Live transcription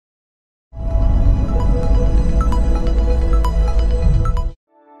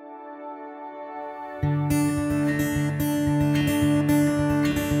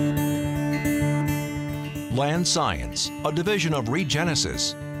Land Science, a division of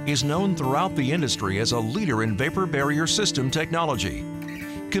Regenesis, is known throughout the industry as a leader in vapor barrier system technology.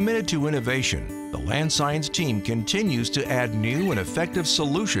 Committed to innovation, the Land Science team continues to add new and effective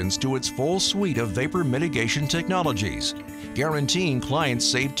solutions to its full suite of vapor mitigation technologies, guaranteeing clients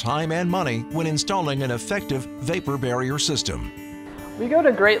save time and money when installing an effective vapor barrier system. We go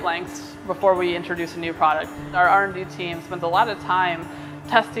to great lengths before we introduce a new product. Our R&D team spends a lot of time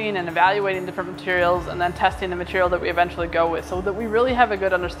testing and evaluating different materials and then testing the material that we eventually go with so that we really have a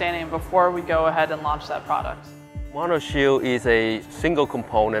good understanding before we go ahead and launch that product. MonoShield is a single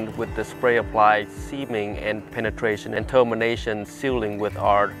component with the spray applied seaming and penetration and termination sealing with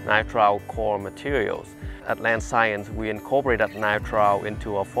our nitrile core materials. At Land Science, we incorporated nitrile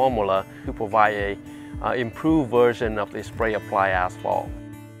into our formula to provide an improved version of the spray apply asphalt.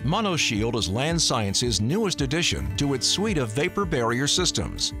 MonoShield is Land Science's newest addition to its suite of vapor barrier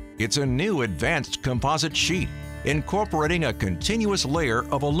systems. It's a new advanced composite sheet, incorporating a continuous layer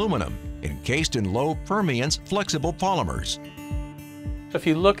of aluminum encased in low permeance flexible polymers. If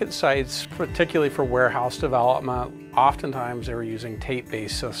you look at sites, particularly for warehouse development, oftentimes they're using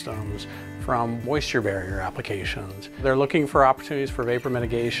tape-based systems from moisture barrier applications. They're looking for opportunities for vapor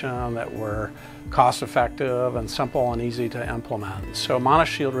mitigation that were cost-effective and simple and easy to implement. So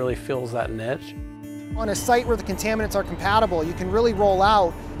MonoShield really fills that niche. On a site where the contaminants are compatible, you can really roll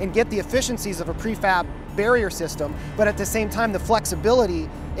out and get the efficiencies of a prefab barrier system, but at the same time the flexibility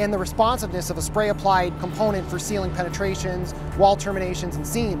and the responsiveness of a spray-applied component for sealing penetrations, wall terminations, and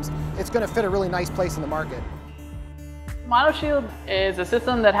seams. It's going to fit a really nice place in the market. MonoShield is a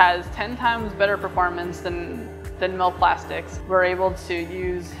system that has 10 times better performance than mill plastics. We're able to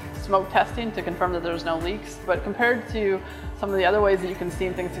use smoke testing to confirm that there's no leaks, but compared to some of the other ways that you can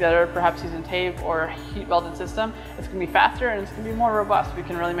seam things together, perhaps using tape or a heat welded system, it's going to be faster and it's going to be more robust. We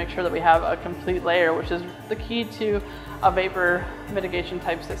can really make sure that we have a complete layer, which is the key to a vapor mitigation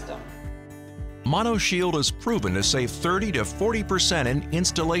type system. MonoShield is proven to save 30 to 40% in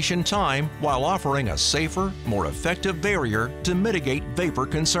installation time while offering a safer, more effective barrier to mitigate vapor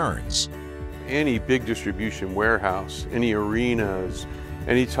concerns. Any big distribution warehouse, any arenas,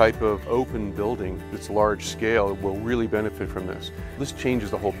 any type of open building that's large scale will really benefit from this. This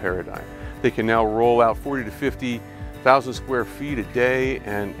changes the whole paradigm. They can now roll out 40 to 50,000 square feet a day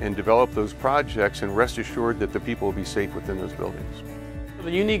and develop those projects and rest assured that the people will be safe within those buildings.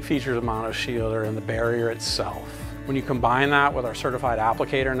 The unique features of MonoShield are in the barrier itself. When you combine that with our certified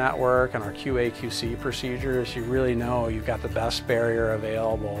applicator network and our QA/QC procedures, you really know you've got the best barrier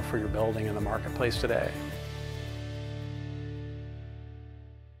available for your building in the marketplace today.